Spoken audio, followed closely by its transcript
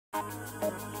Well,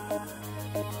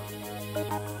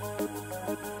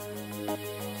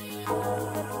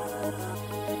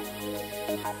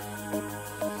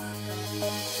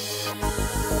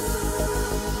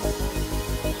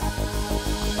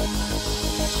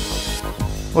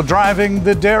 driving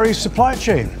the dairy supply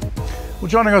chain. Well,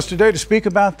 joining us today to speak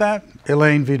about that,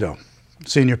 Elaine Vito,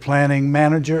 Senior Planning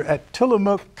Manager at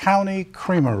Tillamook County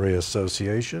Creamery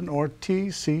Association, or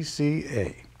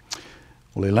TCCA.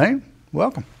 Well, Elaine,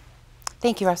 welcome.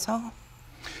 Thank you, Russell.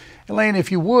 Elaine,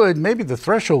 if you would, maybe the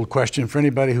threshold question for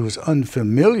anybody who is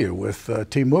unfamiliar with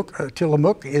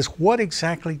Tillamook is, what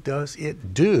exactly does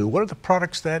it do? What are the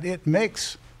products that it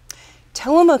makes?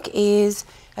 Tillamook is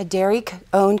a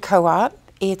dairy-owned co-op.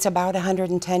 It's about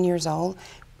 110 years old.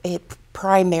 It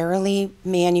primarily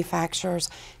manufactures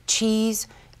cheese,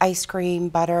 ice cream,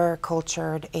 butter,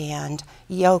 cultured, and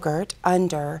yogurt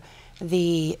under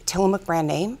the Tillamook brand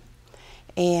name.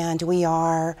 And we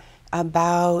are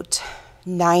about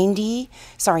 900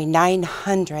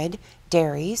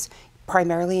 dairies,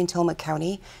 primarily in Tillamook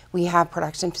County. We have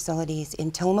production facilities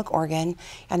in Tillamook, Oregon,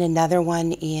 and another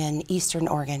one in Eastern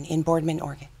Oregon, in Boardman,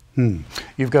 Oregon.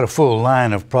 You've got a full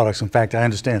line of products. In fact, I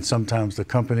understand sometimes the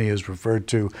company is referred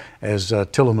to as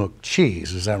Tillamook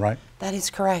Cheese. Is that right? That is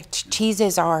correct. Cheese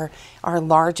is our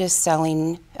largest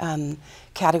selling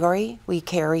category. We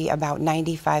carry about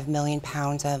 95 million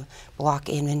pounds of block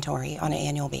inventory on an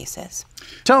annual basis.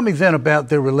 Tell me then about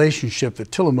the relationship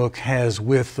that Tillamook has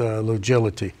with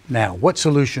Logility now. What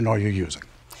solution are you using?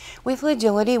 With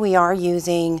Logility, we are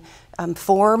using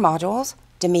 4 modules: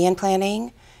 demand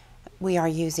planning, we are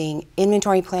using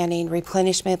inventory planning,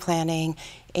 replenishment planning,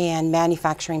 and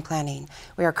manufacturing planning.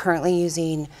 We are currently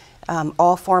using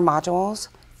all 4 modules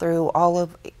through all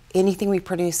of anything we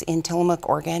produce in Tillamook,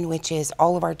 Oregon, which is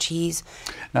all of our cheese.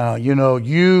 Now, you know,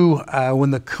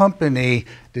 when the company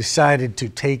decided to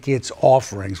take its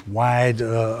offerings, wide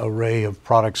array of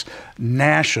products,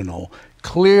 national,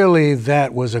 clearly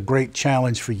that was a great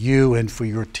challenge for you and for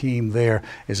your team there.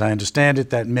 As I understand it,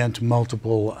 that meant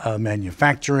multiple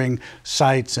manufacturing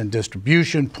sites and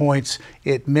distribution points.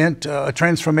 It meant a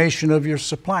transformation of your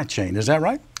supply chain. Is that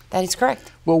right? That is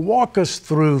correct. Well, walk us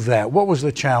through that. What was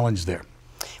the challenge there?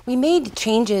 We made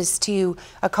changes to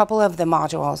a couple of the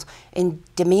modules. In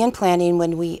demand planning,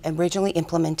 when we originally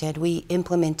implemented, we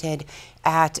didn't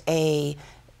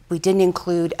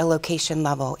include a location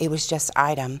level. It was just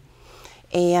item.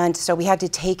 And so we had to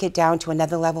take it down to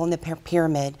another level in the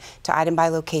pyramid to item by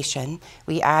location.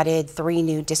 We added 3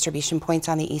 new distribution points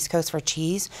on the East Coast for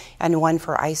cheese and 1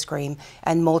 for ice cream,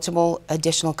 and multiple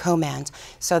additional commands.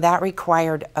 So that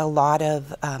required a lot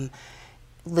of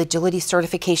Logility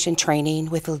certification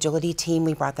training. With the Logility team,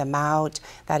 we brought them out.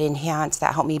 That enhanced,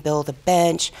 that helped me build a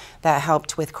bench, that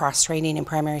helped with cross-training in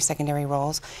primary, secondary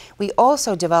roles. We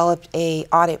also developed a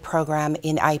audit program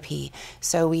in IP.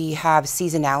 So we have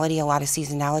seasonality, a lot of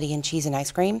seasonality in cheese and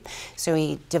ice cream. So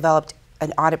we developed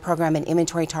an audit program and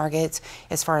inventory targets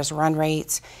as far as run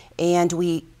rates. And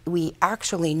we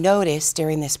actually noticed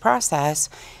during this process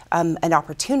an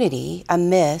opportunity, a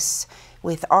miss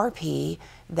with RP,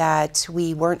 that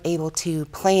we weren't able to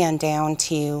plan down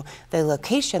to the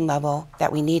location level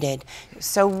that we needed.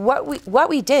 So what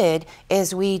we did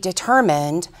is we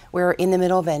determined we're in the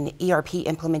middle of an ERP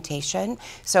implementation.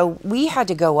 So we had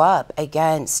to go up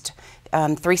against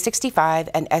 365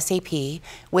 and SAP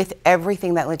with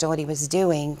everything that Logility was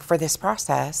doing for this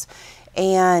process.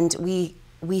 And we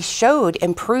showed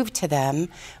and proved to them,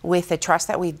 with the trust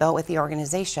that we've built with the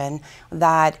organization,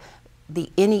 that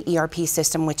any ERP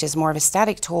system, which is more of a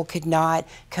static tool, could not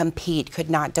compete, could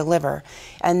not deliver.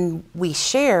 And we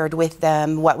shared with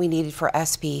them what we needed for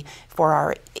SP for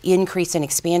our increase in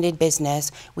expanded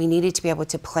business. We needed to be able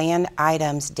to plan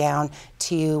items down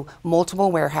to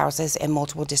multiple warehouses and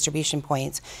multiple distribution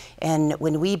points. And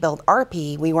when we built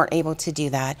RP, we weren't able to do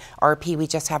that. RP, we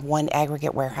just have 1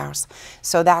 aggregate warehouse.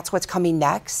 So that's what's coming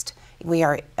next. We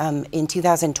are in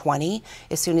 2020,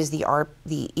 as soon as the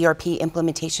ERP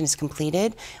implementation is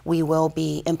completed, we will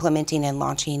be implementing and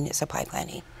launching supply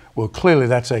planning. Well, clearly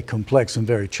that's a complex and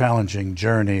very challenging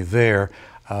journey there.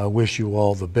 Wish you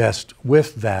all the best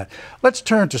with that. Let's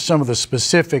turn to some of the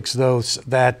specifics, though,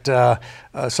 that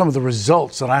some of the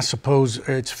results that I suppose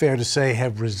it's fair to say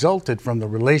have resulted from the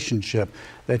relationship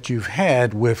that you've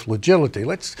had with Logility.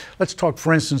 Let's talk,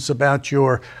 for instance, about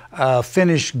your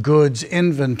finished goods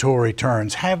inventory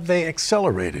turns. Have they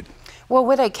accelerated? Well,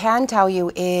 what I can tell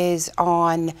you is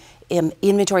on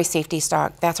inventory safety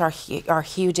stock, that's our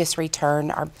hugest return,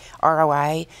 our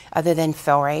ROI, other than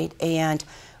fill rate. And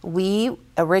We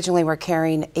originally were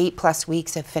carrying 8+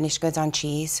 weeks of finished goods on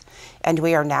cheese, and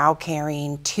we are now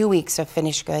carrying 2 weeks of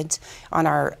finished goods on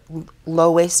our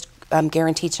lowest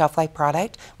guaranteed shelf life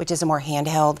product, which is a more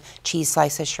handheld cheese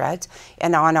slices shreds.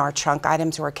 And on our chunk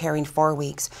items, we're carrying 4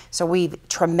 weeks. So we've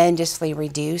tremendously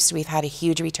reduced. We've had a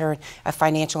huge return of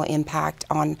financial impact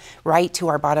on right to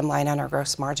our bottom line on our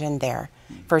gross margin there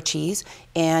for cheese.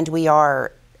 And we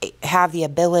have the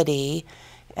ability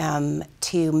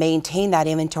to maintain that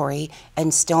inventory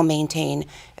and still maintain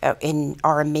in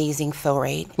our amazing fill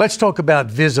rate. Let's talk about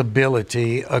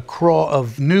visibility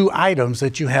of new items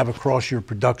that you have across your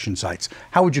production sites.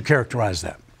 How would you characterize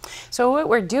that? So what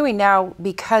we're doing now,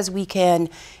 because we can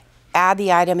add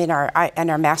the item in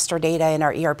our master data in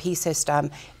our ERP system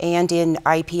and in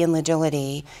IP and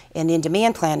Legility and in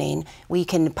demand planning, we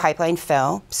can pipeline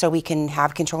fill, so we can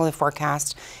have control of the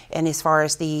forecast. And as far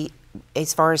as the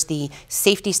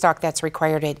safety stock that's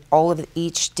required at all of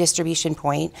each distribution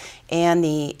point, and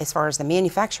as far as the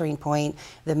manufacturing point,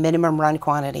 the minimum run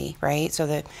quantity, right? So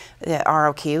the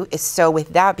ROQ is. So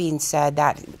with that being said,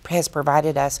 that has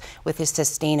provided us with the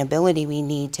sustainability we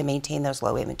need to maintain those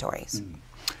low inventories.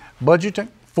 Budgeting,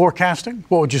 forecasting,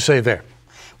 what would you say there?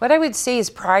 What I would say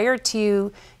is, prior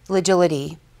to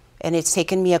Legility, and it's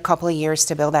taken me a couple of years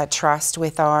to build that trust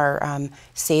with our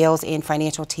sales and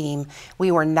financial team,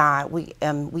 we were not. We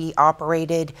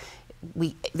operated.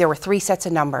 There were 3 sets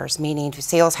of numbers, meaning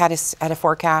sales had a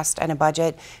forecast and a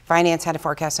budget, finance had a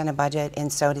forecast and a budget,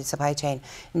 and so did supply chain.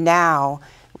 Now,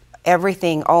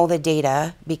 everything, all the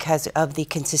data, because of the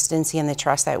consistency and the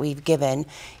trust that we've given,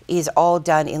 is all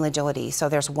done in Legility. So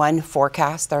there's one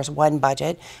forecast, there's one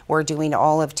budget. We're doing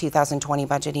all of 2020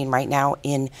 budgeting right now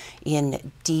in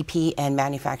DP and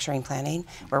manufacturing planning.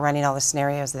 We're running all the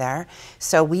scenarios there.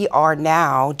 So we are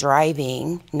now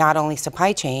driving not only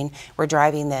supply chain, we're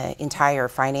driving the entire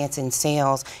finance and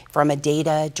sales from a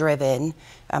data-driven,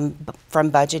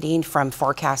 from budgeting, from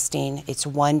forecasting. It's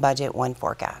one budget, one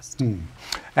forecast.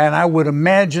 And I would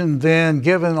imagine then,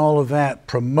 given all of that,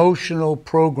 promotional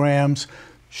programs,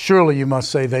 surely you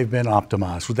must say they've been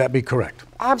optimized. Would that be correct?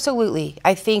 Absolutely.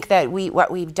 I think that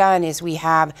what we've done is we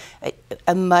have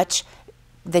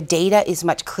the data is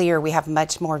much clearer. We have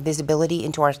much more visibility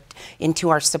into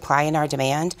our supply and our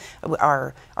demand.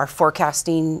 Our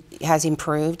forecasting has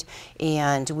improved,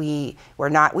 and we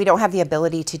don't have the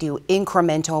ability to do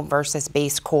incremental versus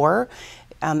base core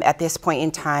at this point in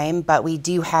time, but we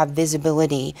do have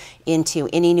visibility into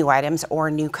any new items or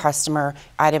new customer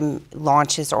item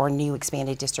launches or new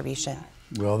expanded distribution.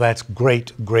 Well, that's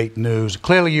great news.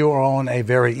 Clearly you are on a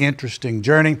very interesting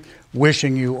journey.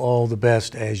 Wishing you all the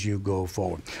best as you go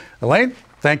forward. Elaine,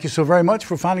 thank you so very much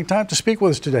for finding time to speak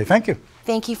with us today. Thank you.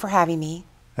 Thank you for having me.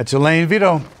 That's Elaine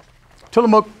Vito,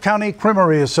 Tillamook County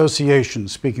Creamery Association,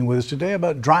 speaking with us today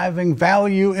about driving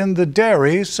value in the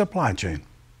dairy supply chain.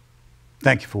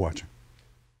 Thank you for watching.